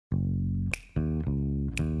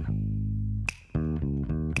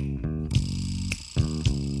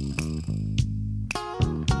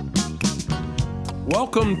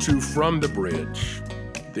Welcome to From the Bridge,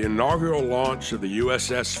 the inaugural launch of the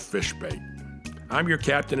USS Fishbait. I'm your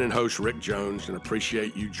captain and host, Rick Jones, and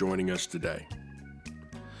appreciate you joining us today.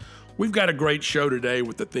 We've got a great show today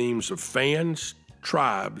with the themes of fans,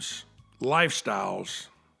 tribes, lifestyles,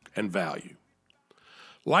 and value.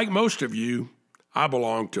 Like most of you, I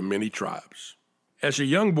belong to many tribes. As a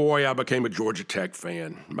young boy, I became a Georgia Tech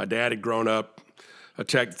fan. My dad had grown up a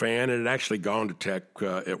Tech fan and had actually gone to Tech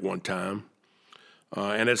at one time.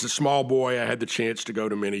 And as a small boy, I had the chance to go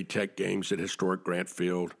to many Tech games at historic Grant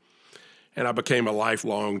Field, and I became a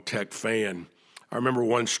lifelong Tech fan. I remember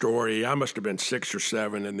one story. I must have been 6 or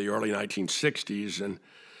 7 in the early 1960s, and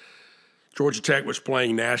Georgia Tech was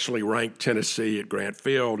playing nationally ranked Tennessee at Grant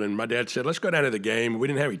Field, and my dad said, let's go down to the game. We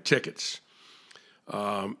didn't have any tickets.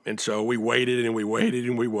 And so we waited and we waited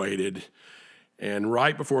and we waited. And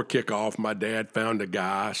right before kickoff, my dad found a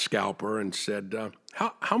guy, a scalper, and said,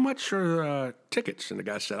 how much are tickets? And the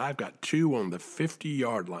guy said, I've got 2 on the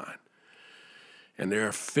 50-yard line, and they're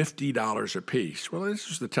 $50 a piece. Well, this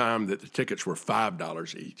was the time that the tickets were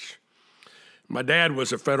 $5 each. My dad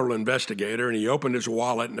was a federal investigator, and he opened his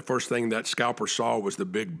wallet, and the first thing that scalper saw was the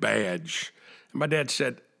big badge. And my dad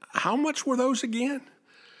said, how much were those again?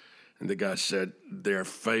 And the guy said, their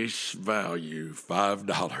face value,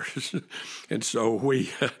 $5. And so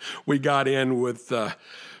we got in with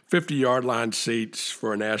 50-yard line seats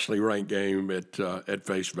for a nationally ranked game at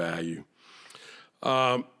face value.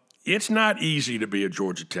 It's not easy to be a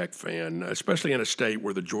Georgia Tech fan, especially in a state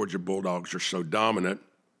where the Georgia Bulldogs are so dominant.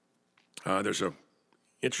 There's an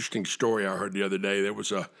interesting story I heard the other day. There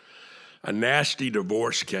was a nasty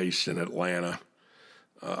divorce case in Atlanta.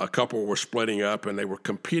 A couple were splitting up, and they were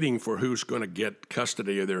competing for who's going to get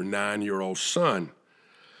custody of their 9-year-old son.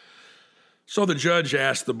 So the judge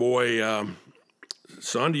asked the boy,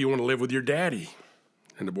 son, do you want to live with your daddy?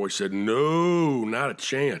 And the boy said, no, not a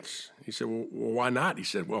chance. He said, well, why not? He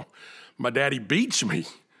said, well, my daddy beats me.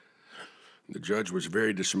 The judge was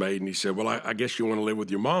very dismayed, and he said, well, I guess you want to live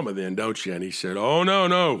with your mama then, don't you? And he said, oh,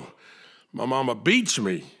 no, my mama beats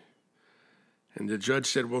me. And the judge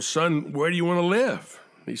said, well, son, where do you want to live?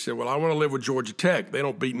 He said, well, I want to live with Georgia Tech. They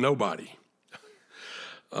don't beat nobody.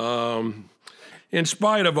 In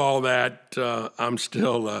spite of all that, I'm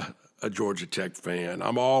still a Georgia Tech fan.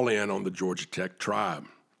 I'm all in on the Georgia Tech tribe.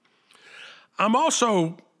 I'm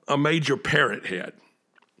also a major Parrot head.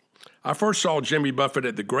 I first saw Jimmy Buffett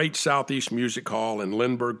at the Great Southeast Music Hall in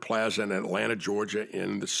Lindbergh Plaza in Atlanta, Georgia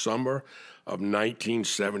in the summer of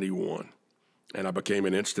 1971, and I became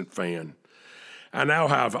an instant fan. I now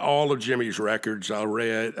have all of Jimmy's records. I've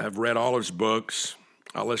read all his books.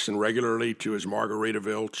 I listen regularly to his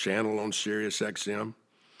Margaritaville channel on Sirius XM.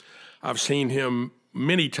 I've seen him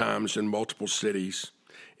many times in multiple cities,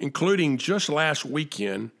 including just last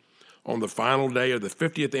weekend on the final day of the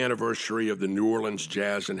 50th anniversary of the New Orleans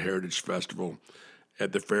Jazz and Heritage Festival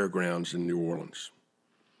at the Fairgrounds in New Orleans.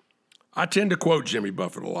 I tend to quote Jimmy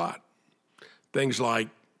Buffett a lot. Things like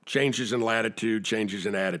changes in latitude, changes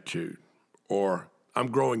in attitude, or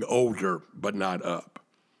I'm growing older but not up,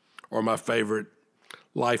 or my favorite,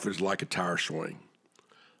 life is like a tire swing.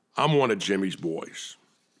 I'm one of Jimmy's boys.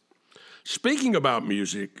 Speaking about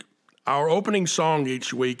music, our opening song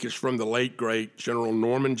each week is from the late, great General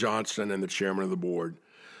Norman Johnson and the chairman of the board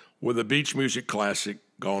with a beach music classic,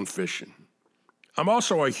 Gone Fishing. I'm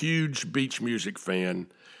also a huge beach music fan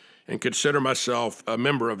and consider myself a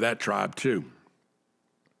member of that tribe too.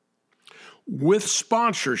 With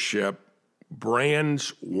sponsorship,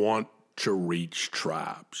 brands want to reach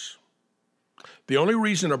tribes. The only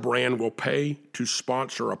reason a brand will pay to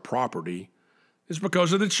sponsor a property is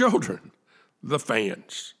because of the children, the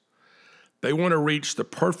fans. They want to reach the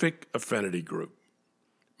perfect affinity group,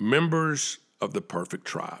 members of the perfect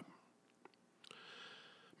tribe.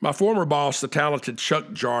 My former boss, the talented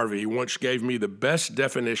Chuck Jarvie, once gave me the best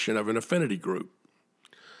definition of an affinity group.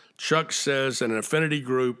 Chuck says an affinity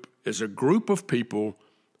group is a group of people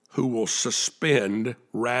who will suspend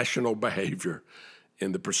rational behavior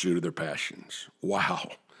in the pursuit of their passions. Wow.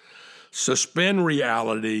 Suspend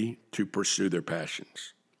reality to pursue their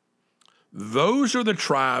passions. Those are the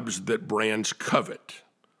tribes that brands covet.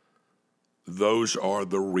 Those are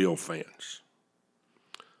the real fans.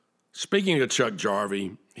 Speaking of Chuck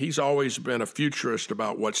Jarvie, he's always been a futurist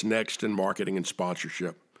about what's next in marketing and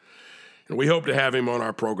sponsorship. And we hope to have him on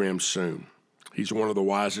our program soon. He's one of the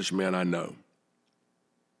wisest men I know.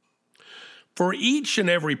 For each and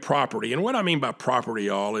every property, and what I mean by property,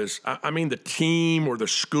 y'all, is I mean the team or the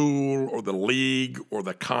school or the league or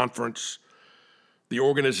the conference, the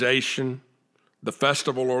organization, the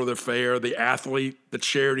festival or the fair, the athlete, the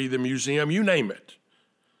charity, the museum, you name it.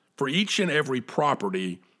 For each and every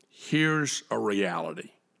property, here's a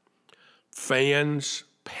reality. Fans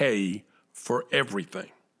pay for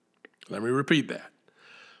everything. Let me repeat that.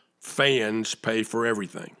 Fans pay for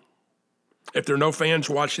everything. If there are no fans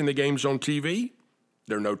watching the games on TV,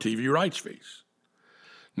 there are no TV rights fees.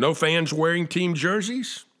 No fans wearing team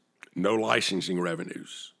jerseys, no licensing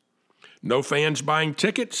revenues. No fans buying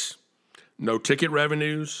tickets, no ticket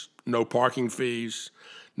revenues, no parking fees,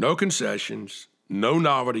 no concessions, no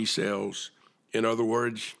novelty sales. In other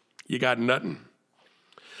words, you got nothing.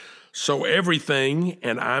 So everything,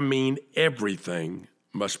 and I mean everything,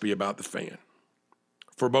 must be about the fan,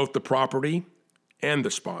 for both the property and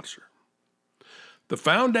the sponsor. The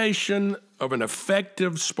foundation of an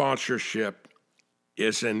effective sponsorship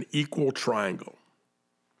is an equal triangle.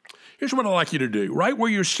 Here's what I'd like you to do. Right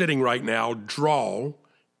where you're sitting right now, draw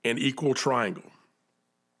an equal triangle.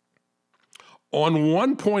 On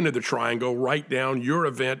one point of the triangle, write down your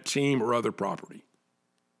event, team, or other property.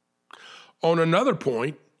 On another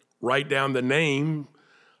point, write down the name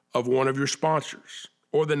of one of your sponsors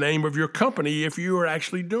or the name of your company if you are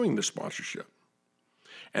actually doing the sponsorship.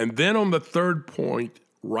 And then on the third point,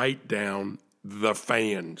 write down the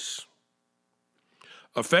fans.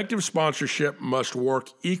 Effective sponsorship must work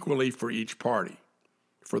equally for each party,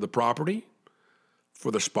 for the property, for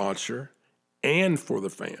the sponsor, and for the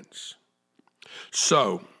fans.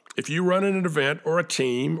 So, if you run an event or a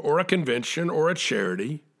team or a convention or a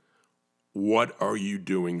charity, what are you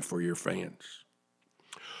doing for your fans?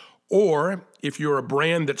 Or if you're a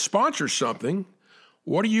brand that sponsors something,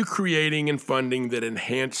 what are you creating and funding that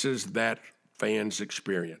enhances that fan's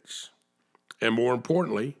experience? And more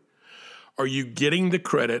importantly, are you getting the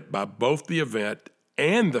credit by both the event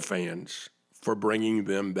and the fans for bringing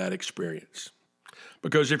them that experience?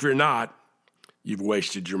 Because if you're not, you've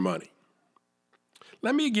wasted your money.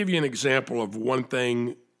 Let me give you an example of one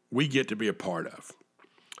thing we get to be a part of.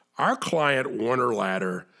 Our client, Warner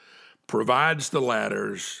Ladder, provides the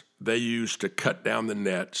ladders they use to cut down the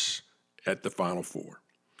nets at the Final Four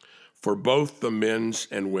for both the men's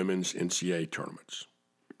and women's NCAA tournaments.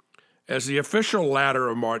 As the official ladder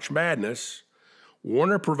of March Madness,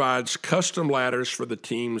 Warner provides custom ladders for the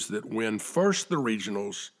teams that win first the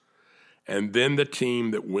regionals and then the team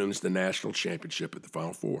that wins the national championship at the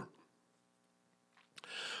Final Four.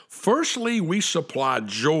 Firstly, we supply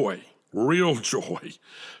joy, real joy,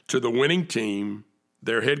 to the winning team,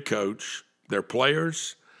 their head coach, their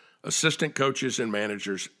players, assistant coaches and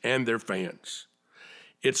managers, and their fans.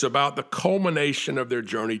 It's about the culmination of their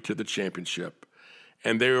journey to the championship,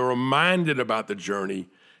 and they are reminded about the journey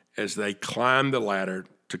as they climb the ladder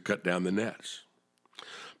to cut down the nets.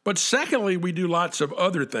 But secondly, we do lots of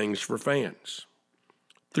other things for fans.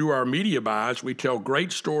 Through our media buys, we tell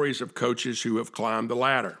great stories of coaches who have climbed the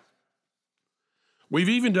ladder. We've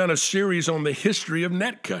even done a series on the history of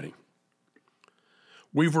net cutting.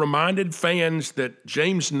 We've reminded fans that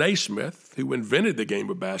James Naismith, who invented the game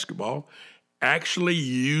of basketball, actually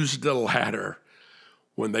used a ladder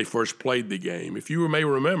when they first played the game. If you may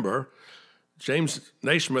remember, James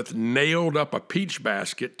Naismith nailed up a peach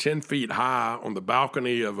basket 10 feet high on the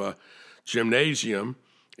balcony of a gymnasium,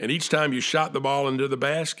 and each time you shot the ball into the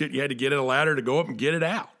basket, you had to get a ladder to go up and get it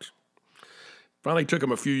out. Finally took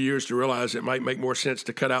him a few years to realize it might make more sense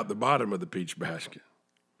to cut out the bottom of the peach basket.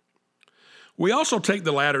 We also take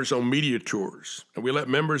the ladders on media tours, and we let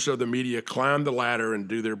members of the media climb the ladder and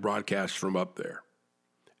do their broadcasts from up there.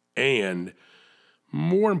 And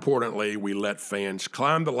more importantly, we let fans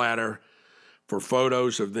climb the ladder for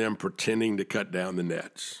photos of them pretending to cut down the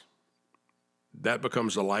nets. That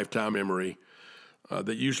becomes a lifetime memory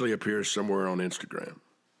that usually appears somewhere on Instagram.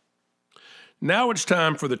 Now it's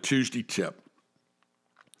time for the Tuesday tip.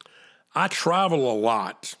 I travel a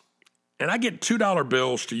lot, and I get $2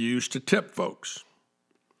 bills to use to tip folks.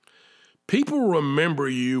 People remember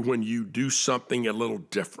you when you do something a little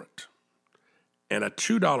different, and a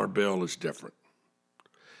 $2 bill is different.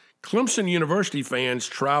 Clemson University fans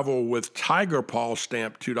travel with tiger paw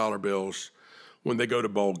stamped $2 bills when they go to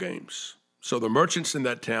bowl games, so the merchants in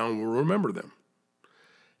that town will remember them.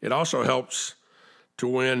 It also helps to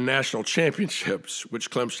win national championships,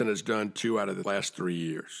 which Clemson has done 2 out of the last 3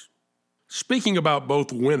 years. Speaking about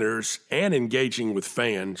both winners and engaging with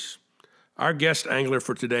fans, our guest angler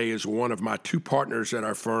for today is one of my 2 partners at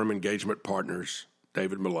our firm, Engagement Partners,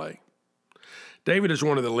 David Millay. David is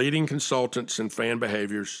one of the leading consultants in fan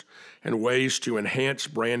behaviors and ways to enhance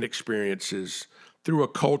brand experiences through a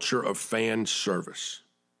culture of fan service.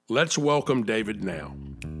 Let's welcome David now.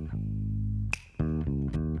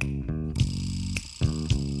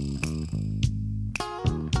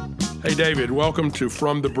 Hey, David, welcome to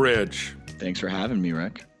From the Bridge. Thanks for having me,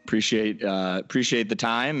 Rick. Appreciate the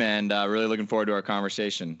time, and really looking forward to our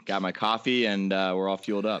conversation. Got my coffee, and we're all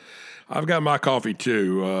fueled up. I've got my coffee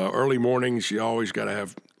too. Early mornings, you always got to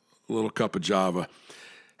have a little cup of Java.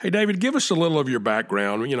 Hey, David, give us a little of your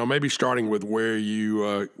background. Maybe starting with where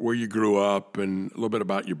you grew up and a little bit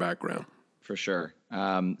about your background. For sure.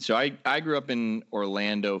 So I grew up in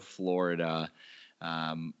Orlando, Florida,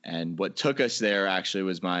 and what took us there actually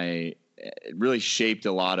was it really shaped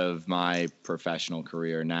a lot of my professional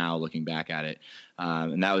career now, looking back at it.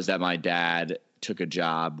 And that was that my dad took a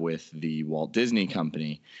job with the Walt Disney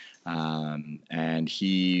Company, and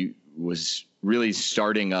he was really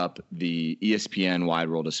starting up the ESPN Wide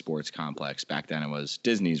World of Sports complex. Back then it was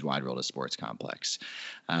Disney's Wide World of Sports complex.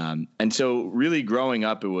 And so really growing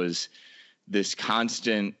up, it was this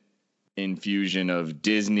constant infusion of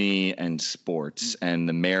Disney and sports and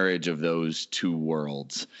the marriage of those two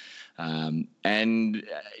worlds.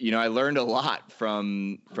 I learned a lot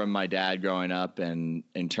from my dad growing up, and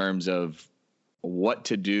in terms of what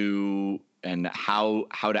to do and how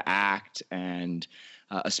to act, and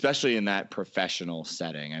especially in that professional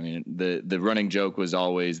setting. I mean, the running joke was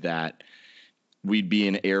always that we'd be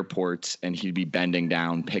in airports and he'd be bending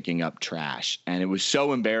down, picking up trash. And it was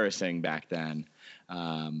so embarrassing back then.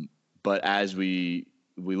 But as we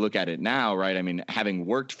look at it now, right? I mean, having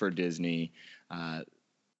worked for Disney,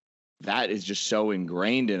 that is just so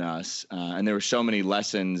ingrained in us. And there were so many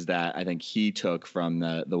lessons that I think he took from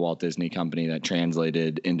the Walt Disney Company that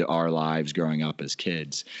translated into our lives growing up as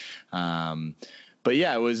kids. But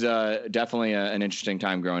yeah, it was definitely an interesting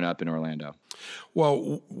time growing up in Orlando.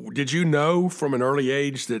 Well, did you know from an early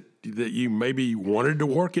age that you maybe wanted to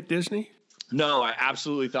work at Disney? No, I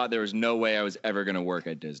absolutely thought there was no way I was ever going to work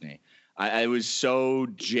at Disney. I was so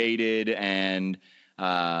jaded, and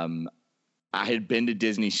I had been to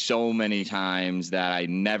Disney so many times that I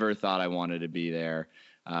never thought I wanted to be there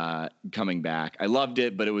coming back. I loved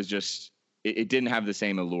it, but it was just, it didn't have the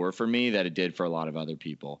same allure for me that it did for a lot of other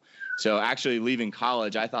people. So actually leaving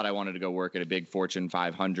college, I thought I wanted to go work at a big Fortune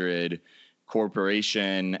 500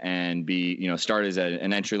 corporation and start as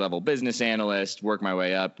an entry-level business analyst, work my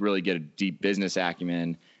way up, really get a deep business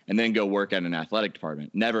acumen, and then go work at an athletic department.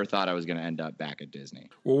 Never thought I was going to end up back at Disney.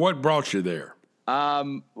 Well, what brought you there?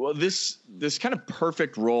 Well, this kind of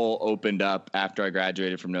perfect role opened up after I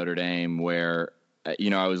graduated from Notre Dame, where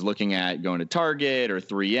I was looking at going to Target or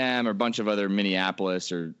 3M or a bunch of other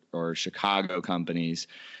Minneapolis or Chicago companies.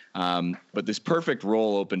 But this perfect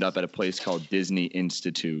role opened up at a place called Disney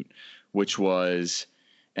Institute, which was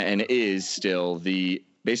and is still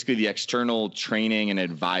basically the external training and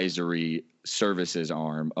advisory services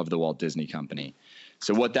arm of the Walt Disney Company.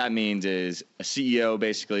 So what that means is a CEO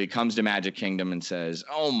basically comes to Magic Kingdom and says,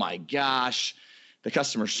 "Oh my gosh, the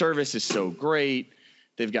customer service is so great.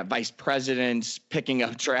 They've got vice presidents picking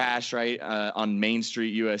up trash, right, on Main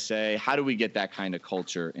Street, USA. How do we get that kind of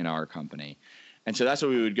culture in our company?" And so that's what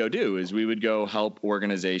we would go do, is we would go help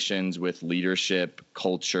organizations with leadership,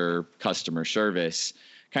 culture, customer service,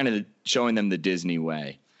 kind of showing them the Disney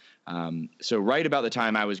way. So right about the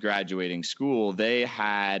time I was graduating school, they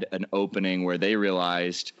had an opening where they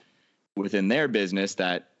realized within their business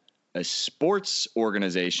that a sports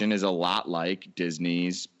organization is a lot like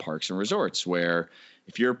Disney's Parks and Resorts, where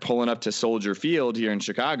if you're pulling up to Soldier Field here in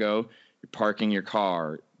Chicago, you're parking your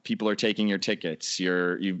car. People are taking your tickets.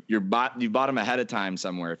 You bought them ahead of time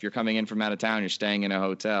somewhere. If you're coming in from out of town, you're staying in a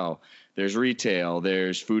hotel. There's retail.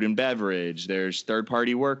 There's food and beverage. There's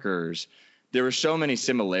third-party workers. There were so many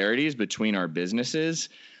similarities between our businesses.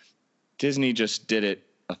 Disney just did it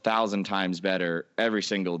 1,000 times better every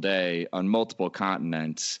single day on multiple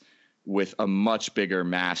continents with a much bigger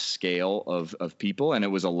mass scale of people, and it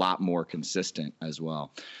was a lot more consistent as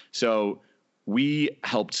well. So we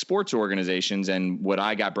helped sports organizations, and what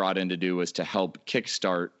I got brought in to do was to help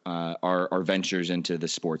kickstart our ventures into the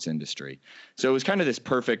sports industry. So it was kind of this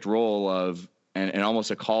perfect role of, and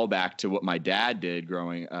almost a callback to what my dad did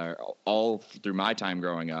all through my time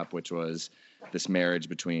growing up, which was this marriage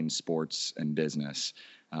between sports and business,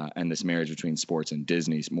 and this marriage between sports and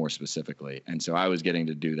Disney more specifically. And so I was getting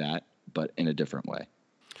to do that, but in a different way.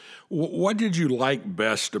 What did you like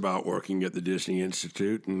best about working at the Disney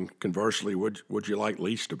Institute, and conversely, what you like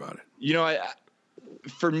least about it?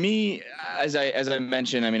 For me, as I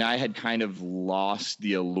mentioned, I mean, I had kind of lost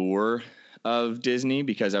the allure of Disney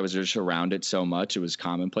because I was just around it so much. It was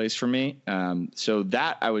commonplace for me. So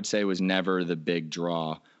that, I would say, was never the big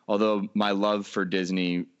draw, although my love for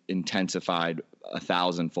Disney intensified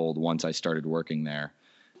 1,000-fold once I started working there.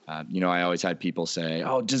 I always had people say,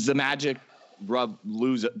 "Oh, does the magic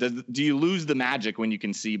do you lose the magic when you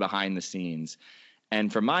can see behind the scenes?"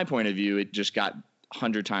 And from my point of view, it just got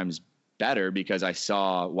 100 times better because I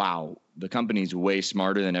saw, wow, the company's way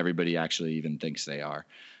smarter than everybody actually even thinks they are.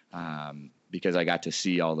 Because I got to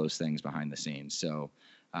see all those things behind the scenes. So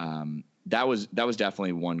that was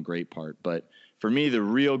definitely one great part. But for me, the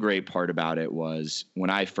real great part about it was when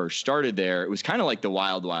I first started there, it was kind of like the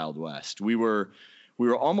wild, wild west. We were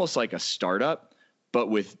almost like a startup, but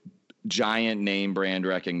with giant name brand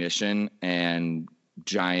recognition and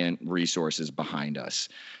giant resources behind us.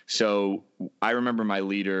 So I remember my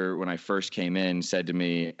leader, when I first came in, said to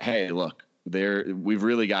me, "Hey, look, we've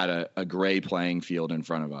really got a gray playing field in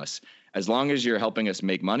front of us. As long as you're helping us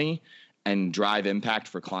make money and drive impact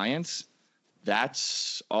for clients,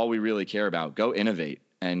 that's all we really care about. Go innovate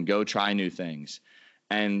and go try new things."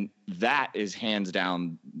 And that is hands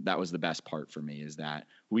down, that was the best part for me, is that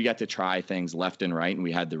we got to try things left and right and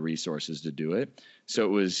we had the resources to do it. So it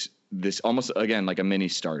was this almost, again, like a mini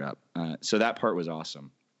startup. So that part was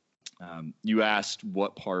awesome. You asked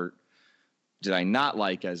what part did I not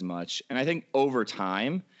like as much? And I think over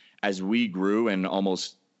time, as we grew and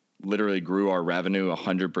almost literally grew our revenue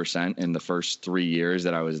 100% in the first 3 years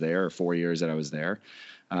that I was there, or 4 years that I was there,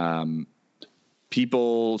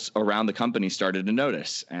 people around the company started to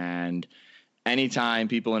notice. And anytime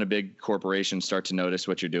people in a big corporation start to notice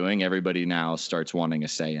what you're doing, everybody now starts wanting a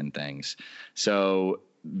say in things. So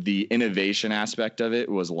the innovation aspect of it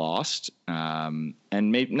was lost, and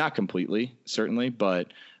maybe not completely, certainly,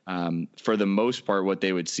 but for the most part, what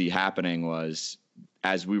they would see happening was,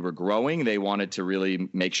 as we were growing, they wanted to really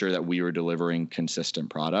make sure that we were delivering consistent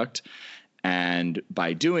product. And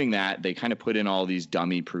by doing that, they kind of put in all these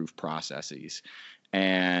dummy-proof processes.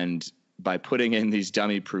 And by putting in these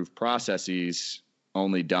dummy-proof processes,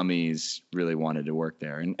 only dummies really wanted to work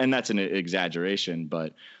there. And that's an exaggeration,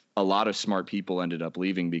 but a lot of smart people ended up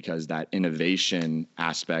leaving because that innovation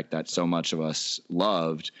aspect that so much of us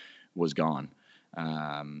loved was gone,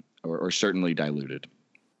 or certainly diluted.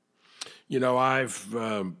 You know, I've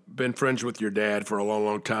been friends with your dad for a long,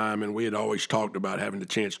 long time, and we had always talked about having the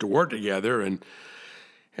chance to work together. And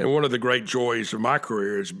one of the great joys of my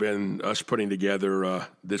career has been us putting together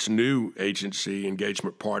this new agency,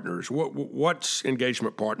 Engagement Partners. What's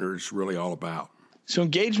Engagement Partners really all about? So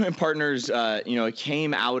Engagement Partners, it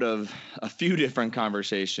came out of a few different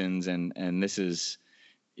conversations, and this is,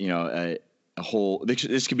 a whole.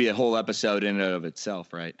 This could be a whole episode in and of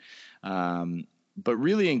itself, right? But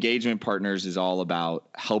really, Engagement Partners is all about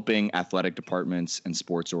helping athletic departments and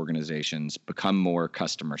sports organizations become more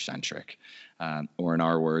customer-centric, or in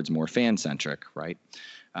our words, more fan-centric, right?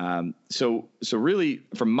 So really,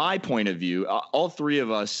 from my point of view, all three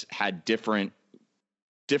of us had different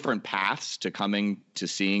paths to coming to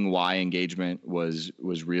seeing why engagement was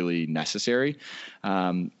really necessary.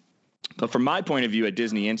 But from my point of view at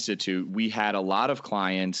Disney Institute, we had a lot of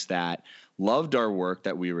clients that loved our work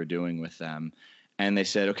that we were doing with them. And they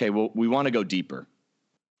said, okay, well, we want to go deeper.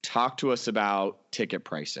 Talk to us about ticket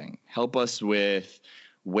pricing. Help us with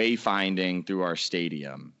wayfinding through our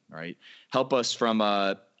stadium, right? Help us from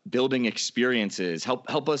building experiences.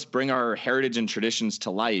 Help us bring our heritage and traditions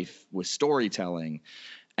to life with storytelling.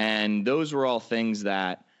 And those were all things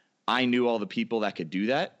that I knew all the people that could do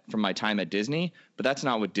that from my time at Disney, but that's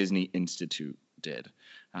not what Disney Institute did.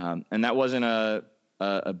 And that wasn't a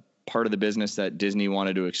part of the business that Disney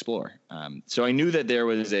wanted to explore. So I knew that there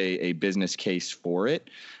was a business case for it,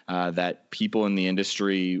 that people in the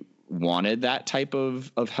industry wanted that type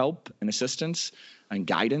of help and assistance and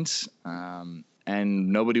guidance, and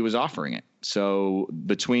nobody was offering it. So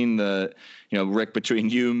between Rick, between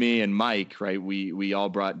you, me, and Mike, right, we all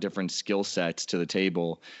brought different skill sets to the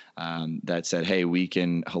table, that said, hey, we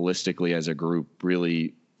can holistically as a group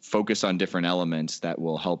really focus on different elements that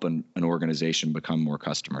will help an organization become more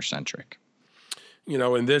customer centric.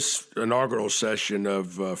 In this inaugural session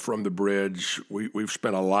of From the Bridge, we've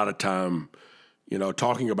spent a lot of time,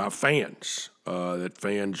 talking about fans, that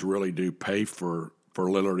fans really do pay for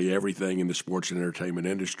literally everything in the sports and entertainment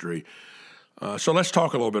industry. So let's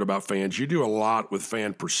talk a little bit about fans. You do a lot with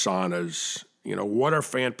fan personas. What are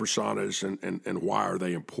fan personas and why are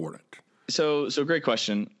they important? So great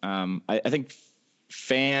question. I think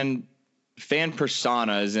fan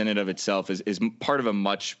personas in and of itself is part of a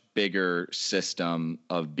much bigger system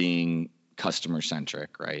of being customer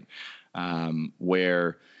centric, right?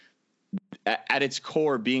 Where at its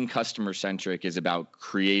core, being customer centric is about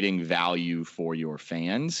creating value for your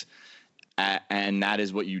fans. And that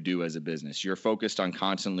is what you do as a business. You're focused on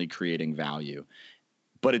constantly creating value.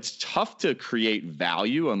 But it's tough to create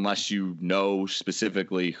value unless you know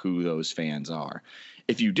specifically who those fans are.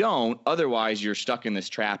 If you don't, otherwise you're stuck in this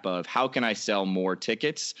trap of how can I sell more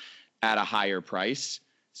tickets at a higher price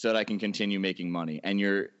so that I can continue making money. And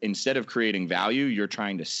instead of creating value, you're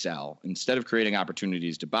trying to sell. Instead of creating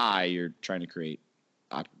opportunities to buy, you're trying to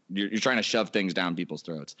you're trying to shove things down people's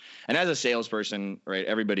throats. And as a salesperson, right,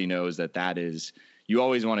 everybody knows that is, you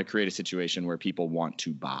always want to create a situation where people want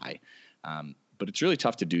to buy. But it's really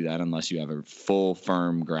tough to do that unless you have a full,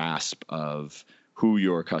 firm grasp of who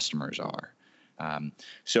your customers are.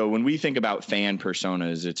 So when we think about fan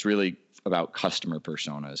personas, it's really about customer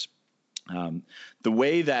personas. The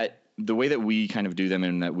way that we kind of do them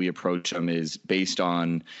and that we approach them is based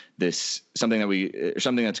on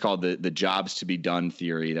something that's called the jobs to be done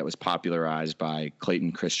theory that was popularized by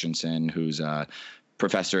Clayton Christensen, who's a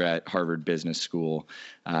professor at Harvard Business School,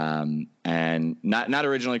 and not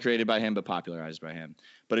originally created by him, but popularized by him.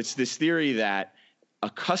 But it's this theory that a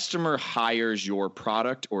customer hires your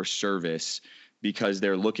product or service because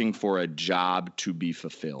they're looking for a job to be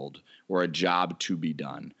fulfilled or a job to be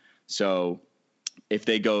done. So if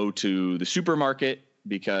they go to the supermarket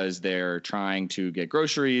because they're trying to get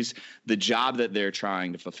groceries, the job that they're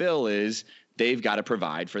trying to fulfill is they've got to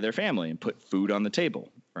provide for their family and put food on the table,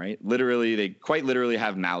 right? Literally, they quite literally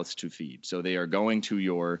have mouths to feed. So they are going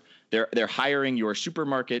to they're hiring your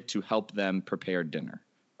supermarket to help them prepare dinner,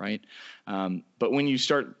 right? But when you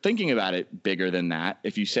start thinking about it bigger than that,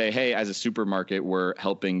 if you say, hey, as a supermarket, we're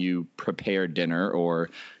helping you prepare dinner or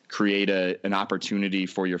create an opportunity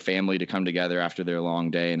for your family to come together after their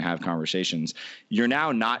long day and have conversations, you're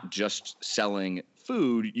now not just selling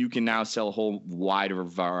food. You can now sell a whole wide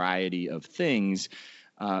variety of things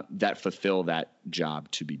that fulfill that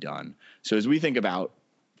job to be done. So as we think about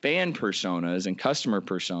fan personas and customer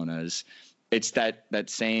personas, it's that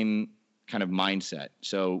same kind of mindset.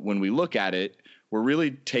 So when we look at it, we're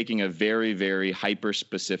really taking a very, very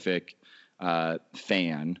hyper-specific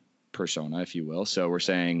fan persona, if you will. So we're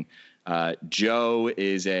saying Joe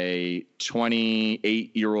is a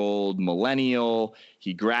 28-year-old millennial.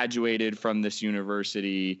 He graduated from this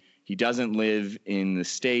university. He doesn't live in the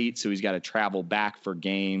state, so he's got to travel back for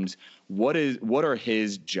games. What are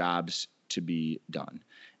his jobs to be done?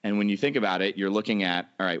 And when you think about it, you're looking at,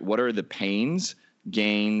 all right, what are the pains,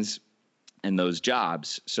 gains, and those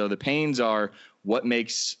jobs? So the pains are what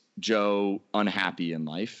makes Joe unhappy in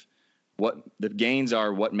life. What the gains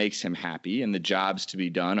are, what makes him happy, and the jobs to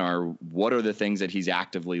be done are what are the things that he's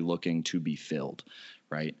actively looking to be filled,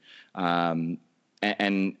 right? And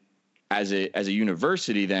as a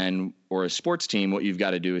university then, or a sports team, what you've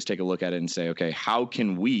got to do is take a look at it and say, okay, how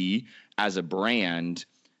can we as a brand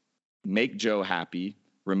make Joe happy,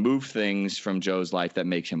 remove things from Joe's life that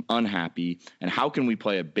makes him unhappy, and how can we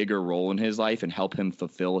play a bigger role in his life and help him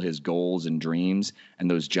fulfill his goals and dreams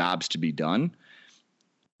and those jobs to be done?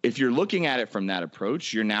 If you're looking at it from that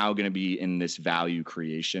approach, you're now going to be in this value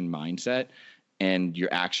creation mindset, and your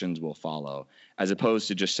actions will follow, as opposed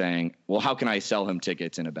to just saying, well, how can I sell him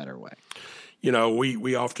tickets in a better way? You know,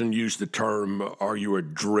 we often use the term, are you a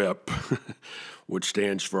drip, which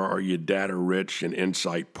stands for are you data rich and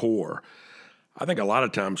insight poor? I think a lot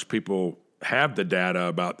of times people have the data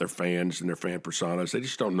about their fans and their fan personas. They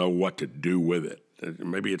just don't know what to do with it.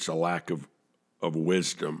 Maybe it's a lack of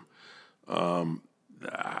wisdom. How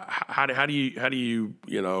do you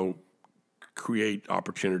create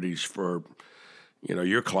opportunities for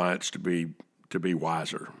your clients to be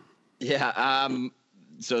wiser? Yeah.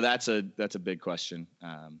 So that's a big question.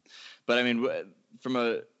 But I mean, from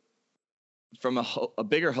a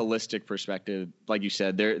bigger holistic perspective, like you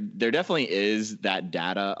said, there definitely is that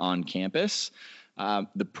data on campus.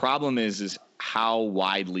 The problem is how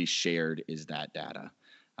widely shared is that data?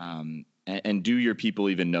 And do your people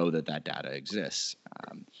even know that data exists?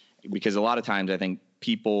 Because a lot of times I think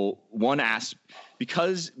people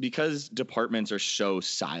because departments are so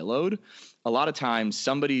siloed, a lot of times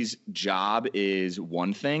somebody's job is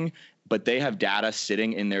one thing, but they have data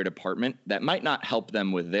sitting in their department that might not help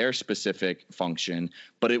them with their specific function,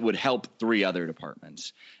 but it would help 3 other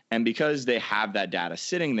departments. And because they have that data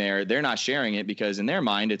sitting there, they're not sharing it because in their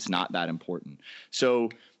mind, it's not that important. So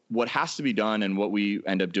what has to be done, and what we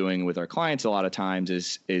end up doing with our clients a lot of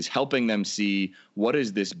times, is helping them see what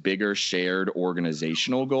is this bigger shared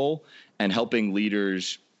organizational goal, and helping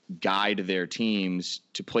leaders guide their teams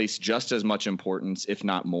to place just as much importance, if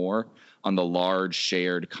not more, on the large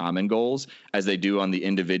shared common goals as they do on the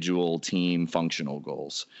individual team functional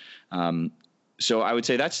goals. So I would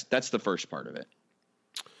say that's the first part of it.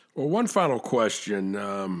 Well, one final question.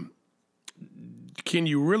 Can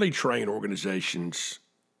you really train organizations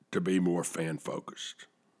to be more fan focused?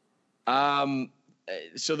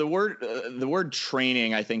 So the word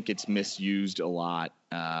training, I think, gets misused a lot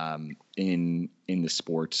in the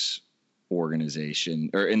sports organization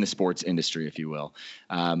or in the sports industry, if you will.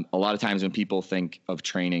 A lot of times when people think of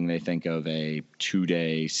training, they think of a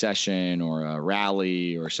 2-day session or a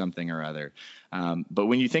rally or something or other. But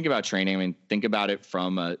when you think about training, I mean, think about it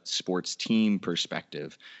from a sports team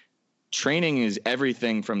perspective. Training is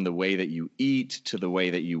everything from the way that you eat to the way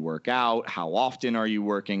that you work out. How often are you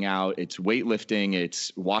working out? It's weightlifting,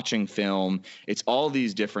 it's watching film. It's all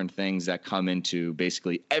these different things that come into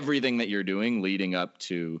basically everything that you're doing leading up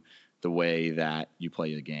to the way that you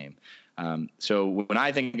play the game. So when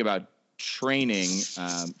I think about training,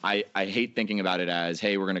 I hate thinking about it as,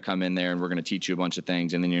 hey, we're going to come in there and we're going to teach you a bunch of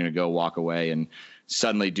things and then you're going to go walk away and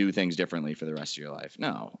suddenly do things differently for the rest of your life.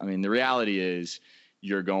 No, I mean, the reality is,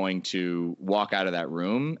 you're going to walk out of that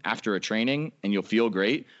room after a training and you'll feel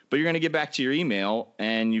great, but you're going to get back to your email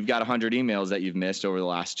and you've got 100 emails that you've missed over the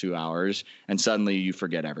last 2 hours, and suddenly you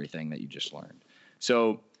forget everything that you just learned.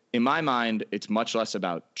 So in my mind, it's much less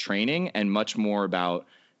about training and much more about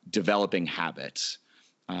developing habits.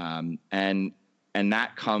 And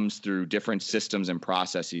that comes through different systems and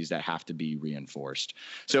processes that have to be reinforced.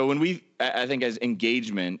 So when I think as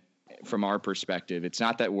engagement, from our perspective, it's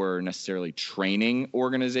not that we're necessarily training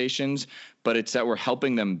organizations, but it's that we're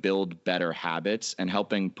helping them build better habits and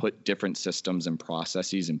helping put different systems and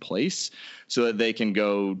processes in place so that they can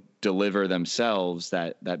go deliver themselves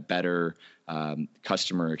that better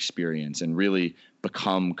customer experience and really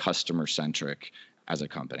become customer centric as a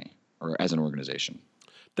company or as an organization.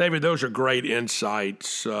 David, those are great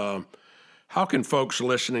insights. How can folks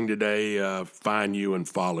listening today find you and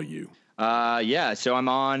follow you? So I'm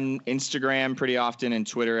on Instagram pretty often and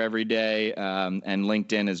Twitter every day, and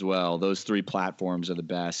LinkedIn as well. Those 3 platforms are the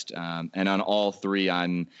best. And on all 3,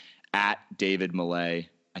 I'm at David Millay.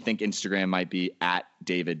 I think Instagram might be at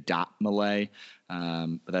David.Millay,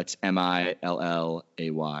 but that's Millay. I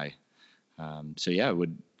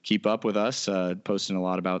would keep up with us, posting a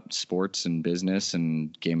lot about sports and business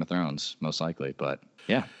and Game of Thrones, most likely. But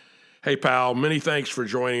yeah. Hey, pal, many thanks for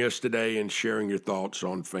joining us today and sharing your thoughts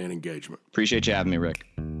on fan engagement. Appreciate you having me, Rick.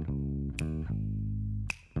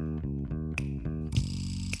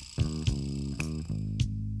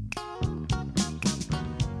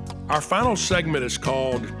 Our final segment is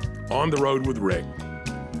called On the Road with Rick.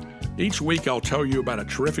 Each week, I'll tell you about a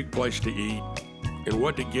terrific place to eat and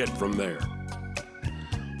what to get from there.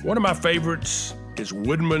 One of my favorites is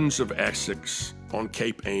Woodman's of Essex on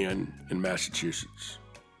Cape Ann in Massachusetts.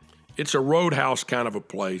 It's a roadhouse kind of a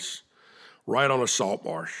place, right on a salt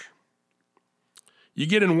marsh. You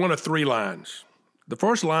get in one of 3 lines. The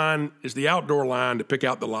first line is the outdoor line to pick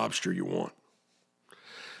out the lobster you want.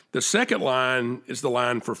 The second line is the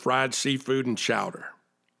line for fried seafood and chowder.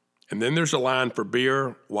 And then there's a line for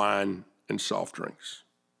beer, wine, and soft drinks.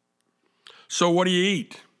 So what do you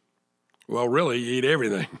eat? Well, really, you eat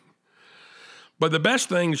everything. But the best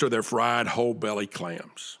things are their fried whole belly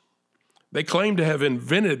clams. They claim to have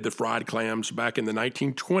invented the fried clams back in the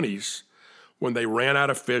 1920s when they ran out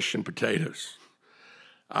of fish and potatoes.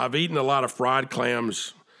 I've eaten a lot of fried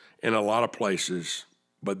clams in a lot of places,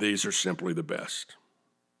 but these are simply the best.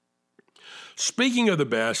 Speaking of the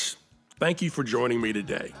best, thank you for joining me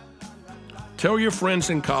today. Tell your friends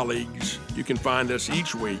and colleagues you can find us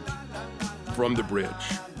each week from the bridge.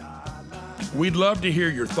 We'd love to hear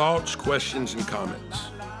your thoughts, questions, and comments.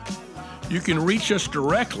 You can reach us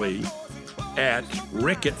directly at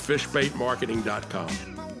rick@fishbaitmarketing.com.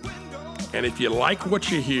 And if you like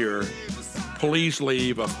what you hear, please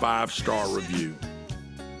leave a 5-star review.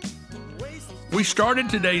 We started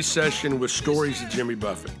today's session with stories of Jimmy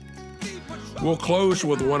Buffett. We'll close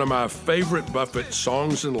with one of my favorite Buffett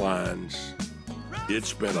songs and lines.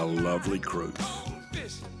 It's been a lovely cruise.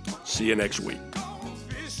 See you next week.